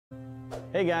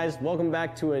Hey guys, welcome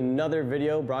back to another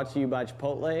video brought to you by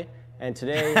Chipotle. And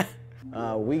today,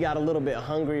 we got a little bit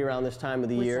hungry around this time of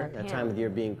the year, that time of the year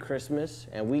being Christmas,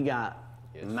 and we got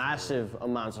massive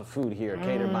amounts of food here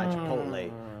catered by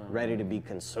Chipotle, ready to be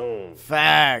consumed.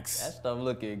 Facts. That stuff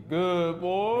looking good,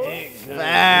 boy.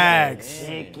 Facts.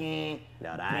 Chicken.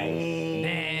 Now that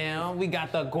Damn, we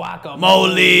got the guacamole.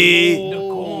 Molly. The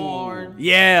corn.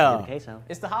 Yeah. queso.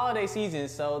 It's the holiday season,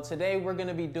 so today we're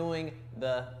gonna be doing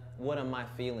the What Am I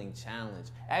Feeling challenge.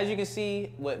 As you can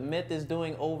see, what Myth is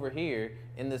doing over here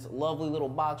in this lovely little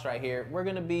box right here, we're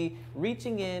gonna be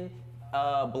reaching in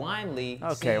blindly.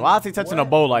 Okay, why is he touching a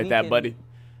bowl like that, buddy?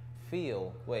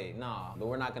 Wait, nah, but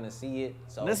we're not gonna see it.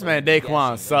 So This we're man gonna be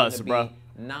Daquan guessing. sus, There's bro. gonna be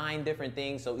 9 different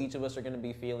things, so each of us are gonna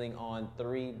be feeling on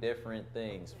 3 different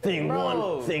things. Thing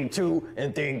Bro. 1, thing 2,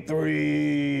 and thing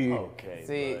 3. Okay,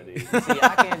 See,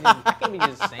 I can't be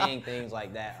just saying things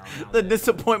like that around The that.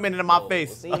 disappointment in my Whoa,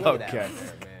 face. see, look at that Okay. right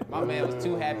there, man. My man was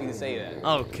too happy to say that.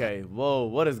 Okay. Whoa,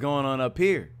 what is going on up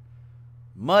here?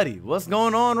 Muddy, what's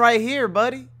going on right here,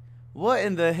 buddy? What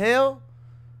in the hell?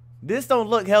 This don't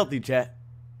look healthy, chat.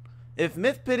 If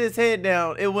Myth put his head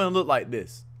down, it wouldn't look like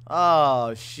this.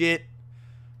 Oh, shit.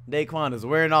 Daquan is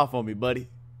wearing off on me, buddy.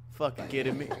 Fucking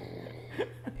kidding me?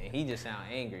 And he just sound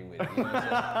angry with it. You know what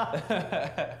I'm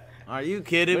saying? Are you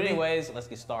kidding But me? anyways, let's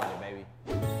get started, baby.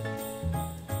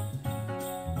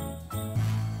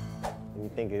 What do you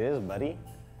think it is, buddy?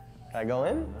 Can I go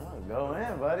in? Oh, go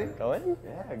in, buddy. Go in?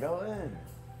 Yeah, go in.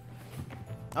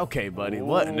 Okay, buddy.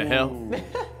 What in the hell?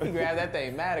 He grabbed that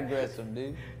thing mad aggressive,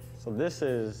 dude. So this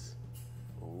is,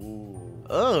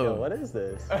 Oh. yo, what is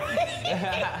this?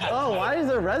 Oh, why is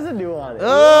there residue on it?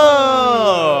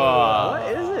 Oh.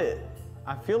 What is it?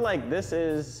 I feel like this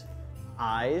is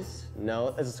eyes.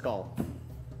 No, it's a skull.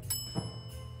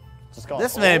 It's a skull.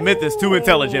 This man Myth is too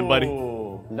intelligent, buddy.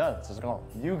 No, it's a skull.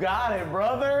 You got it,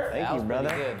 brother. Thank That you, was brother.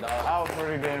 pretty good, dog. That was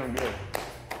pretty damn good.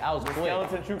 That was quick.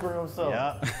 Skeleton Trooper himself.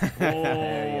 Yeah.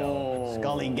 There you go.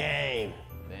 Scully gang.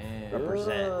 Damn.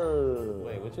 Represent.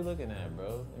 Wait, what you looking at,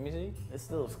 bro? Let me see. It's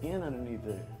still skin underneath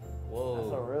there. That's a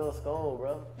Whoa. real skull,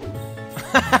 bro.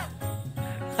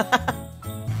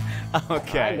 All right,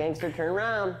 Okay. gangster, turn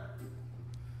around.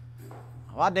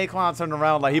 Why Daquan turned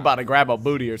around like he about to grab a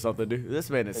booty or something, dude? This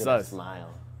man is Look at that sus. smile.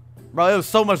 Bro, it was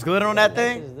so much glitter on that is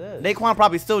thing. this? Daquan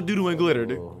probably still doodling glitter,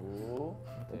 dude. Ooh,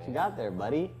 what you got there,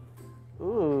 buddy?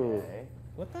 Ooh. Okay,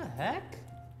 What the heck? there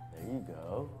you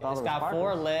go. It's got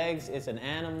 4 legs. It's an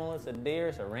animal. It's a deer.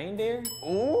 It's a reindeer.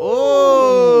 Ooh.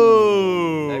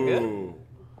 That good?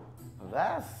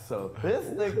 That's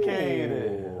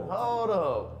sophisticated. Hold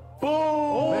up. Boom!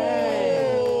 Oh,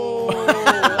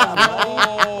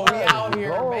 we out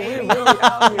here, Bro, we baby. really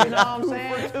out here. You know what I'm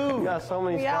saying? You got so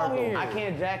many We out sparkles. here. I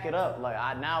can't jack it up. Like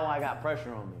now I got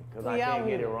pressure on me because I We out can't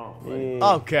get it here. wrong. buddy.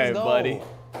 Yeah. Okay, Let's go. buddy.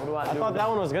 What do I I do? thought that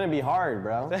one was gonna be hard,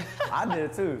 bro. I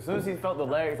did too. As soon as he felt the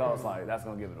legs, I was like, that's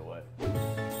gonna give it away.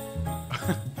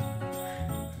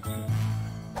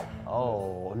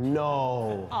 Oh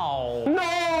no. Oh. No!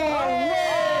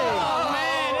 Oh,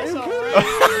 man, it's a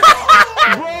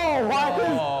Bro,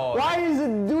 why is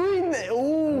it doing that?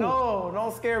 Ooh. No,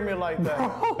 don't scare me like that.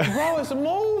 Bro, it's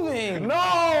moving.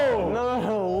 No!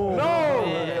 No.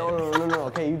 No. No.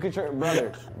 Okay, you can turn,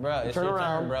 brother. Bro, it's Turn your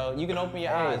around. turn, bro. You can open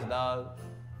your eyes, dog.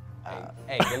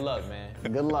 Hey, good luck, man.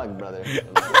 Good luck, brother.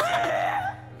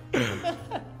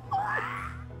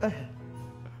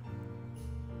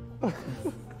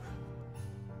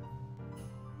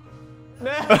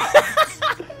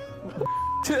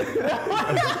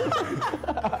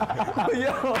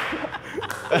 Yo.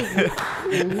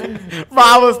 Bro,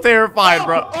 I was terrified,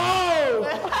 bro.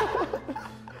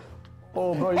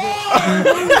 Oh, bro,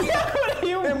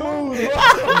 You moved.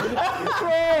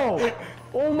 bro.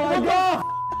 Oh my god.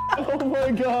 Oh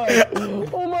my god.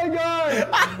 Oh my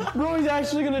god. Bro, he's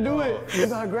actually gonna do it. You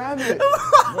gotta grab it.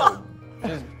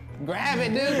 Just grab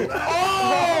it, dude.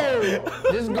 Oh!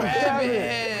 Just grab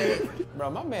it.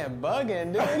 Bro, my man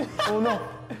bugging, dude. Oh no.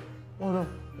 Oh no.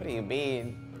 What are you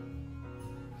being?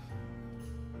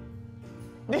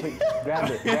 Grab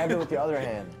it. Grab it with your other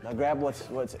hand. Now grab what's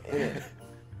in it.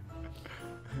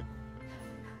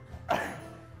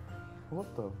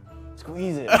 What the?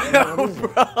 Squeeze it.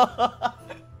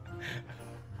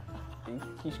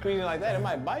 You squeezing like that, it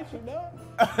might bite you, dog.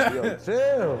 Yo,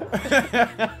 chill.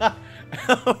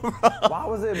 Why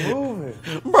was it moving?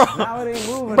 Bro, Now it ain't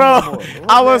moving bro, anymore. What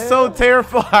I the was so hell?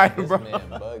 terrified, This bro. man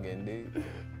bugging,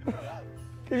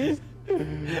 dude.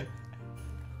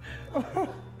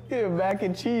 Get mac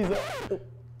and cheese.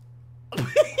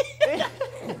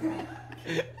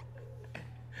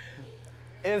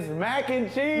 It's mac and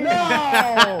cheese.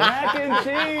 No, mac and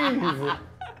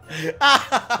cheese.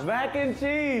 Mac and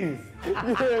cheese.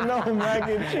 You didn't know mac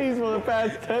and cheese for the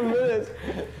past 10 minutes.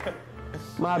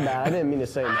 My bad, I didn't mean to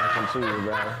say mac and cheese,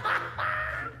 bro.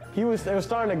 It was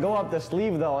starting to go up the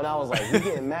sleeve though, and I was like, we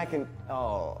getting mac and, you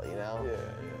know?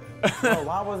 Yeah. Bro,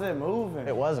 why was it moving?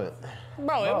 It wasn't.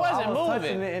 Bro, it wasn't I was moving.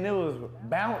 touching it and it was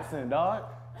bouncing, dog.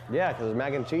 Yeah, because it's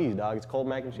mac and cheese, dog. It's cold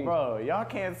mac and cheese. Bro, y'all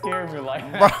can't scare me like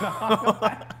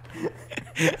that.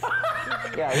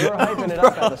 Yeah, we were hyping it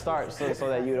up at the start so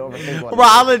that you'd overthink what. Bro,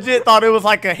 I legit thought it was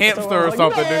like a hamster or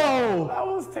something, dude. No! That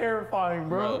was terrifying,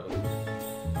 bro.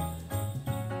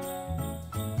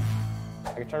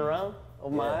 I can turn around,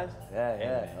 open my eyes.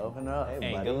 Yeah, open up.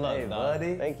 Hey, buddy. good luck, Hey, dog.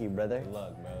 buddy. Thank you, brother. Good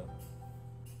luck, bro.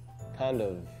 Kind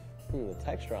of, the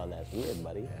texture on that's weird,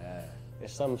 buddy. Yeah.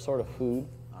 It's some sort of food.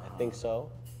 I think so.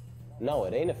 No,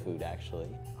 it ain't a food, actually.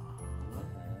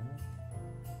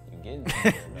 You getting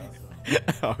there,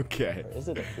 bro. Okay. Or is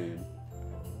it a food?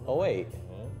 Oh, wait.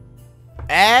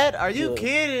 Ad? Are you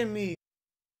kidding me?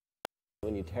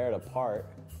 When you tear it apart,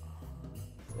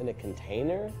 it's in a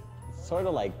container. It's sort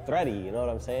of like thready, you know what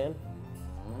I'm saying?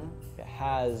 It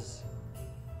has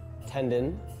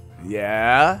tendon.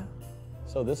 Yeah.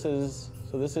 So this is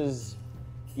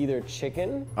either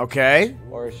chicken Okay.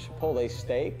 or Chipotle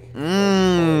steak.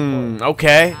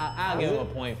 Okay. I'll give him a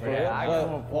point for Yeah, that. I give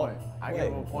him a point. I give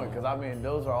him a point, because I mean,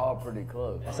 those are all pretty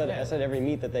close. I said every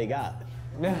meat that they got.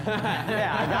 Yeah,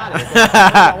 I got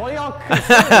it. What are y'all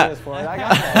considering this for? I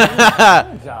got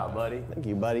that. Good job, buddy. Thank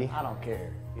you, buddy. I don't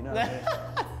care. You know what I mean?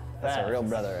 That's a real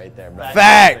brother right there, bro.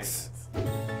 Facts.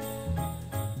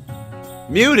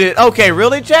 Muted. Okay,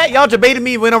 really, chat? Y'all debated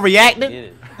me when I'm reacting? Get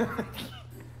it.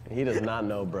 He does not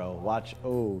know, bro. Watch.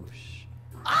 Oh,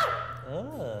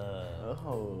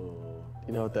 Oh.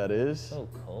 You know what that is? So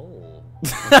cold.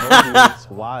 It's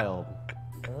wild.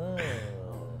 Oh.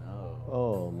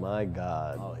 Oh my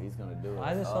God. Oh, he's gonna do it.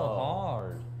 Why is it so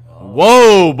hard?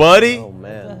 Whoa, buddy. Oh What the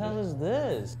man. hell is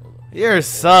this? You're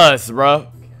sus, bro.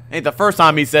 Ain't the first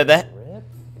time he said that. Rip?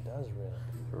 It does rip.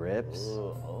 Rips.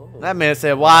 That man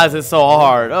said, why is it so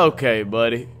hard? Okay,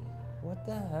 buddy. What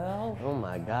the hell? Oh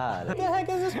my God. What the heck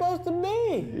is it supposed to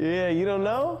be? Yeah, you don't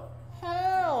know?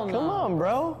 Hell no. Come on,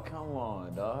 bro. Come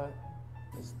on, dog.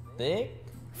 It's thick.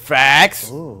 Facts.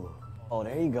 Ooh. Oh,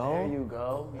 there you go. There you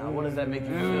go. Now, what does that make you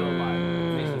feel like?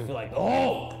 Makes me feel like,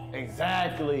 oh,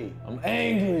 Exactly. I'm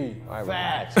angry. All right,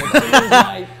 Facts. It's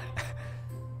like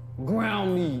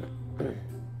ground meat.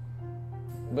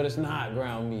 But it's not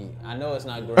ground meat. I know it's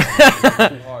not ground meat. It's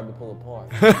too hard to pull apart.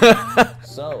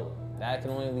 So, that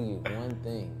can only leave one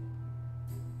thing.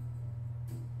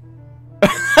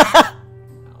 I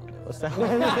don't know. What's that?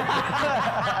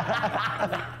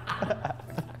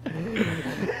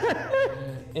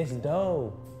 It's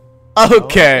dough.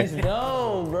 Okay. It's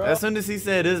dough, bro. As soon as he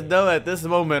said this dough at this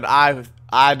moment, I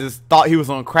just thought he was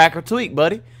on crack or tweak,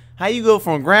 buddy. How you go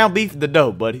from ground beef to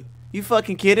dough, buddy? You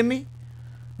fucking kidding me?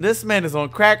 This man is on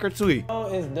crack or tweak.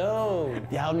 Oh, it's dough.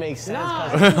 Yeah, it makes sense. Nah.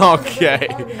 'cause Okay.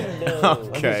 Dough.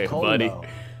 Okay, it's cold, buddy. though.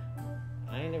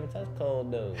 I ain't never touched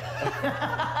cold dough.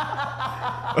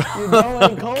 Your dough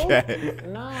ain't cold? Okay.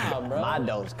 Nah, bro. My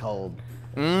dough's cold.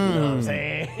 You know what I'm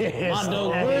saying? My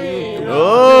dough green.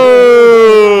 Oh.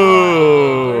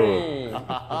 Green.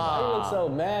 Why you look so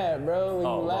mad, bro, when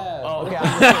you laugh? Okay,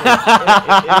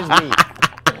 it is me.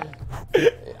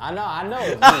 I know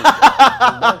it's me.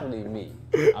 It's definitely me.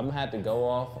 I'm gonna have to go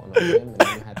off on a limb and I'm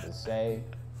gonna have to say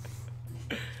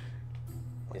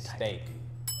it's steak.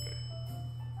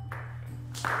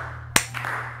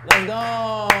 Let's go!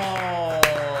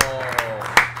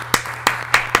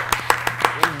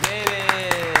 We did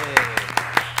it!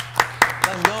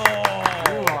 Let's go!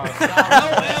 No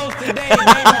L's today,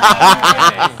 baby!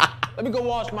 Let me go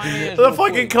wash my hands. The real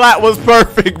fucking quick. clap was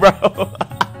perfect, bro.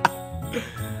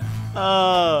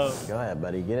 Go ahead,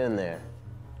 buddy. Get in there.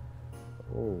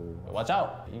 Ooh. Watch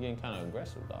out. You're getting kind of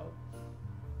aggressive, dog.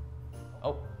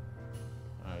 Oh.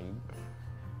 Alright, you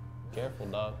careful,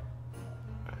 dog.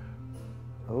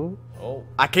 Who? Oh.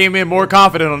 I came in more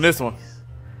confident on this one.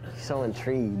 So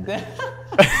intrigued.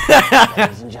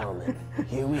 Ladies and gentlemen,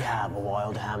 here we have a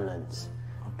wild Hamlinz.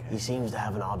 He seems to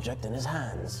have an object in his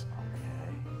hands.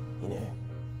 You know,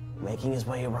 making his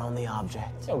way around the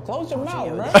object. Yo, close your mouth,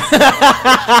 bro.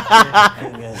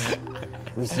 Fingers.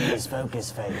 We see his focus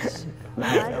face.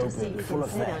 Mouth Glad to see open, you full can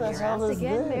of sit on fat. your ass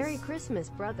again. Merry Christmas,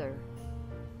 brother.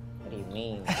 What do you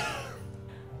mean?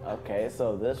 Okay,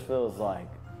 so this feels like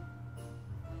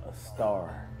a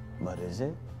star. But is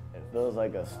it? It feels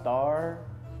like a star.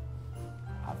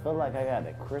 I feel like I got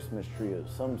a Christmas tree of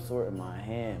some sort in my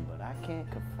hand, but I can't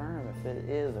confirm if it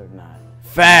is or not.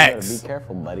 Facts. Be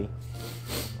careful, buddy.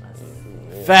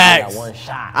 Facts. Got one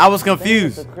shot. I was I think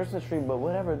confused. it's a Christmas tree, but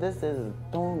whatever this is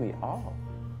throwing me off.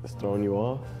 It's throwing you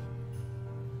off.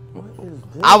 What is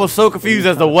this? I was so confused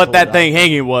as to what that thing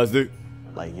hanging was, dude.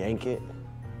 Like yank it.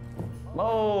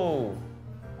 Whoa.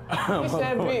 He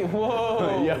said me.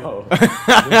 Whoa. Yo,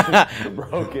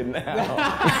 broken now.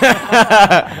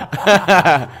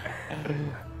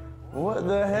 What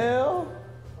the hell?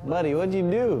 Buddy, what'd you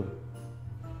do?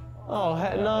 Oh,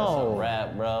 heck That's a no.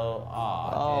 wrap, bro.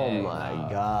 Oh dang, my nah.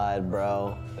 God,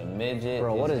 bro. The midget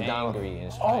Bro, what is is Donald- angry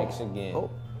and strikes again. Oh,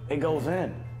 it goes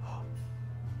in.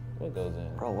 What goes in?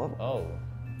 Bro, what? Oh.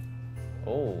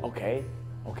 Oh. Okay.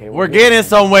 Okay. We're getting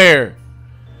somewhere.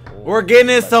 We're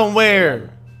getting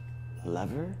somewhere.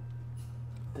 Lever?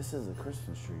 This is a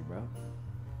Christmas tree, bro.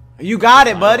 You got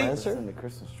it, buddy. This is the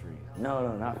Christmas tree.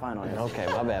 No, not final answer. Okay,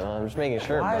 my bad. I'm just making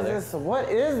sure, Why brother. is this? What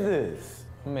is this?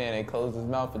 Man, they closed his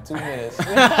mouth for 2 minutes.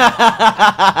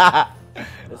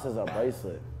 This is a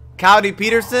bracelet. Cowdy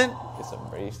Peterson. It's a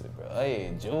bracelet, bro.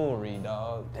 Hey, jewelry,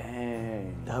 dog.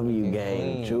 Dang. W Gang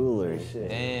clean. Jewelry. Damn.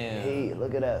 Hey,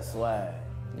 look at that swag.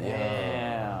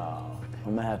 Damn.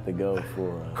 I'm gonna have to go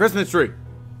for. Christmas tree.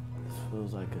 This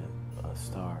feels like a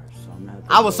star, so I'm gonna have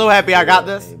to I was go so happy I for got it.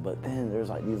 this. Okay, but then there's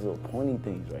like these little pointy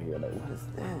things right here. Like, what is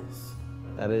this?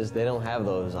 That is, they don't have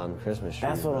those on Christmas trees.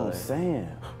 That's what brother. I'm saying.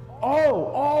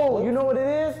 Oh, you know what it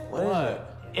is? What?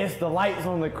 It's the lights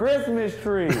on the Christmas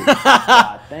tree.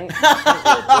 I think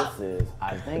what this is.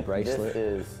 I think Bracelet.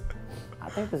 this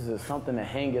is something to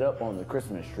hang it up on the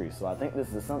Christmas tree. So I think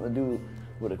this is something to do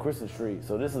with a Christmas tree.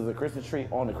 So this is a Christmas tree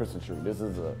on the Christmas tree. This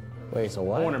is a Wait, so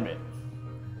what? ornament.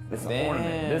 This is an Damn.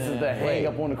 ornament. This is the hang Wait.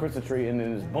 up on the Christmas tree, and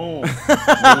then it's boom.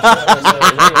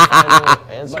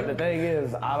 Answer? But the thing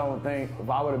is, I don't think if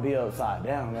I were to be upside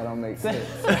down, that don't make sense.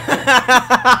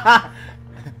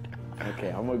 Okay,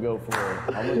 I'm gonna go for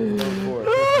a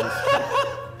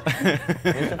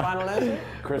What's your final answer?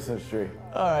 Christmas tree.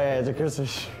 All right, it's a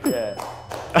Christmas tree. Yeah.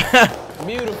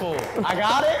 Beautiful. I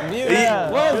got it? Beautiful. Yeah.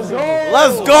 Let's go.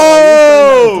 Let's The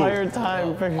go. entire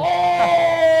time. freaking-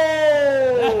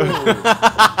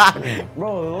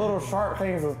 Bro, the little sharp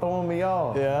things is throwing me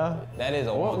off. Yeah. That is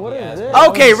a What is ass. this?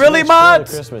 Okay, really, Switch to the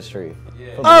mods? Christmas tree.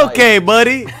 For the Okay,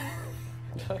 buddy.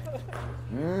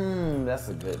 That's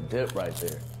a good dip right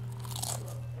there.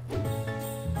 lights.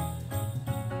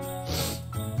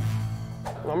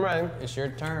 I'm ready. It's your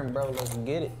turn, bro. Let's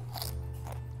get it.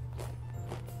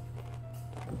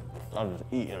 I'm just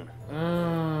eating.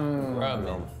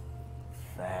 Rubbing.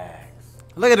 Facts.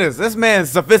 Look at this. This man's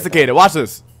sophisticated. Watch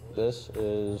this. This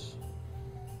is,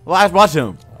 Watch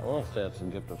him. I want to say it's a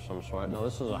gift of some sort. No,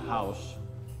 this is a house.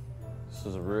 This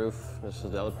is a roof. This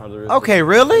is the other part of the roof. Okay, This is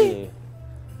really?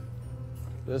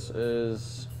 the- This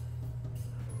is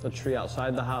the tree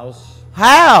outside the house.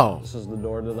 How? This is the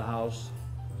door to the house.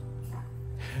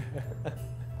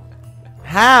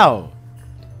 How?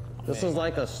 This is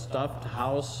like a stuffed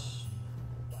house,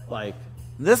 like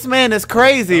This man is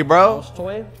crazy, bro. house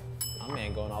toy. My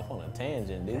man going off on a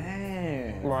tangent, dude.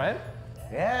 Dang. Right?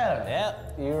 Yeah.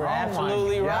 Yep, you were my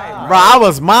absolutely God. right, Bro, I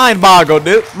was mind boggled,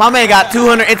 dude. My man got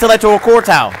 200 intellectual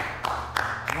quartile.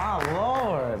 My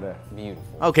lord. Beautiful.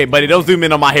 Okay, buddy, don't zoom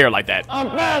in on my hair like that. I'm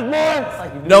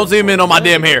fast, boy. Don't zoom in on my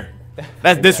damn hair.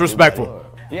 That's disrespectful.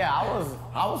 Yeah,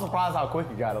 I was surprised how quick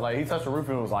he got it. Like he touched the roof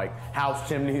and it was like house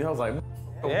chimney. I was like,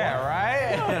 Yeah,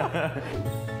 right?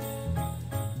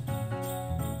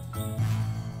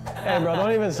 Hey, bro,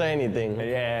 don't even say anything.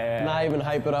 yeah. Not even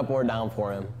hype it up or down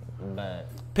for him. But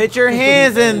Put your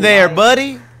hands in there,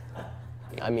 buddy.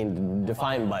 I mean,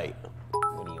 define bite.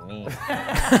 what do you mean?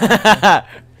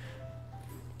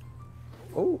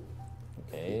 Ooh.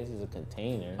 Okay, this is a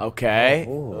container. Okay.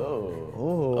 Ooh.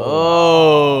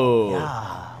 Oh.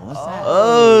 What's that?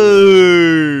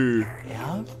 Oh.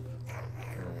 Yeah.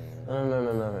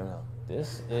 No.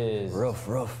 This is Roof.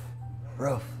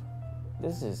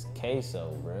 This is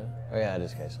queso, bro. Oh yeah, it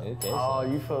is queso. It's queso. Oh,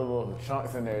 you put little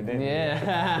chunks in there, didn't you?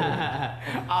 Yeah.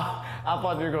 I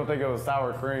thought you were gonna think it was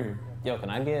sour cream. Yo,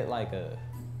 can I get like a?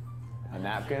 A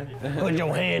napkin? Put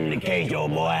your hand in the queso,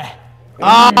 boy.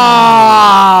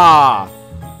 Ah.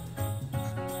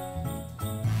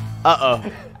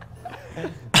 Uh-oh.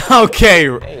 Okay.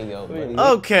 There you go, buddy.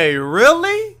 Okay,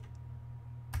 really?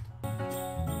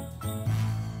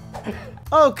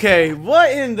 Okay,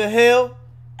 what in the hell?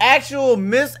 Actual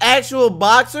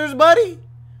boxers, buddy?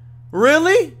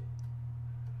 Really?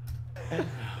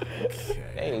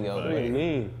 There you go, What do you buddy.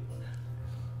 mean?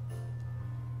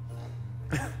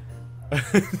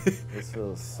 This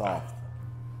feels soft.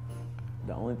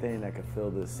 The only thing that could fill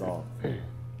this soft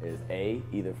is A,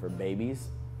 either for babies,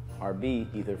 or B,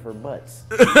 either for butts.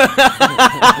 Those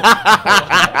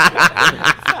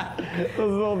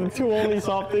are the two only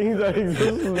soft things that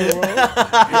exist in the world.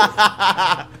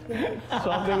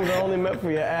 Soft things are only meant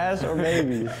for your ass or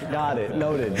babies. Got it.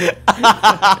 Noted.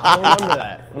 I'll remember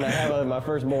that when I have my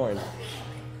firstborn.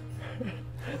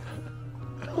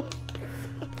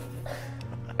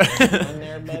 On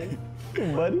there, buddy.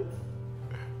 Buddy?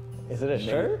 Is it a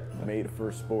shirt? Made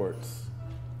for sports.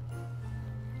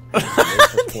 Made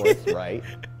for sports, right?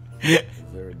 Is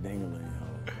there a dingling hole?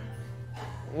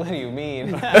 What do you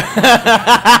mean? When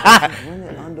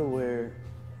the underwear,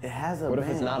 it has a What if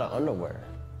band. it's not an underwear?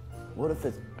 What if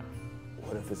it's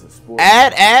a sports?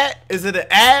 Ad? Is it an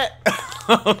ad?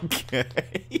 Okay.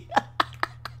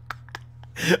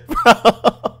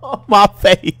 Bro, my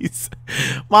face,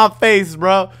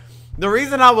 bro. The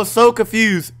reason I was so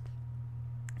confused,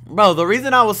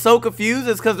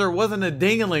 is because there wasn't a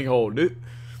dingling hole, dude.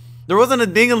 There wasn't a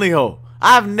dingling hole.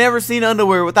 I've never seen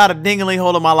underwear without a dingling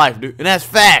hole in my life, dude. And that's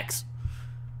facts.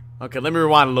 Okay, let me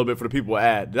rewind a little bit for the people with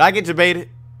ad. Did I get you baited?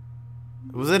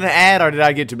 Was it an ad or did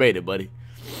I get you baited, buddy?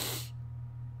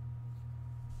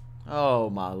 Oh,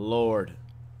 my Lord.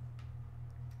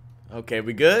 Okay,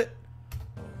 we good?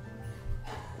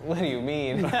 What do you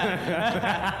mean?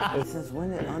 Since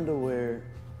when the underwear,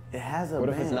 it has a What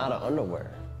band. if it's not an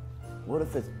underwear? What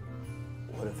if it's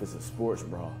a sports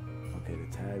bra? Okay, the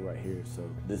tag right here. So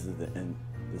this is the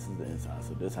inside.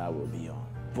 So this how it will be on.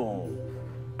 Boom.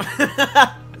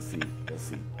 Let's see.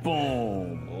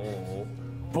 Boom. Oh.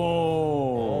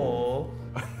 Boom.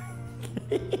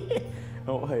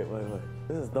 Oh wait.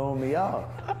 This is throwing me off.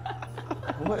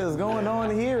 What is going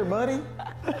on here, buddy?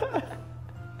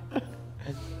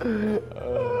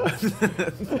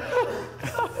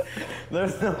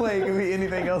 There's no way it can be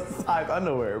anything else besides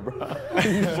underwear, bro.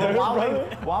 But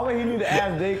why would he need to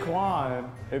ask Daquan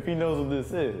if he knows what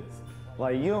this is?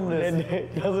 Like, you don't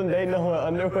Doesn't they know what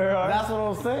underwear are? That's what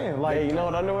I'm saying. Like, Yeah, you know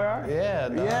what underwear are? Yeah,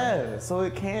 dog. yeah. So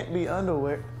it can't be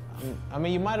underwear. I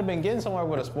mean, you might have been getting somewhere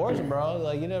with a sports bra.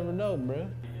 Like, you never know, bro.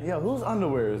 Yo, whose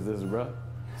underwear is this, bro?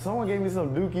 Someone gave me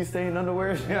some dookie stained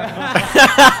underwear. Scratch,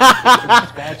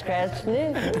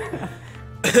 sniff.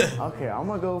 Okay, I'm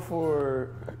gonna go for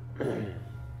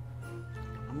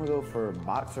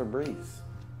boxer briefs.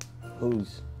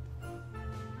 Whose?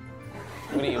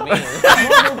 What do you mean?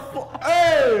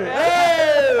 Hey!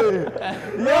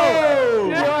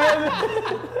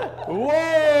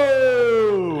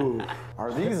 Whoa!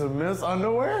 Are these men's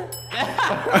underwear?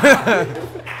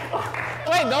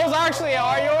 Wait, those actually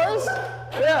are yours?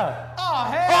 Yeah. Oh,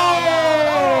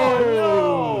 hell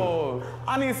no!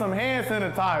 I need some hand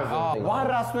sanitizer. Why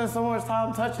did I spend so much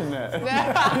time touching that?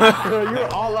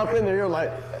 You're all up in there. You're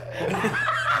like,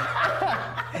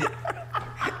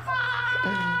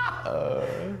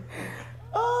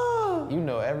 You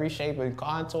know every shape and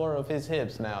contour of his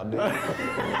hips now, dude.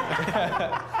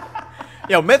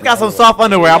 Yo, Myth got some soft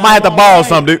underwear. I might have to borrow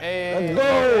some, dude. Let's go.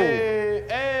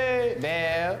 Hey,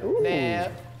 dab.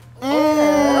 yeah.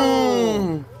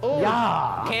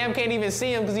 Cam can't even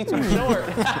see him because he's too short.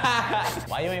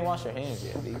 Why you ain't wash your hands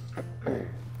yet, dude?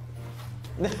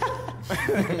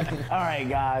 All right,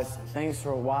 guys. Thanks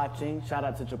for watching. Shout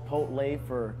out to Chipotle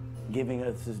for giving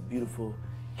us this beautiful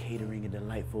catering and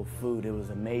delightful food. It was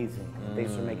amazing.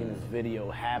 Thanks for making this video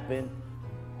happen.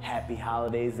 Happy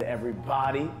holidays to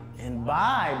everybody. And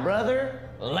bye, brother.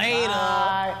 Later.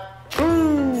 Bye.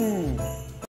 Boom.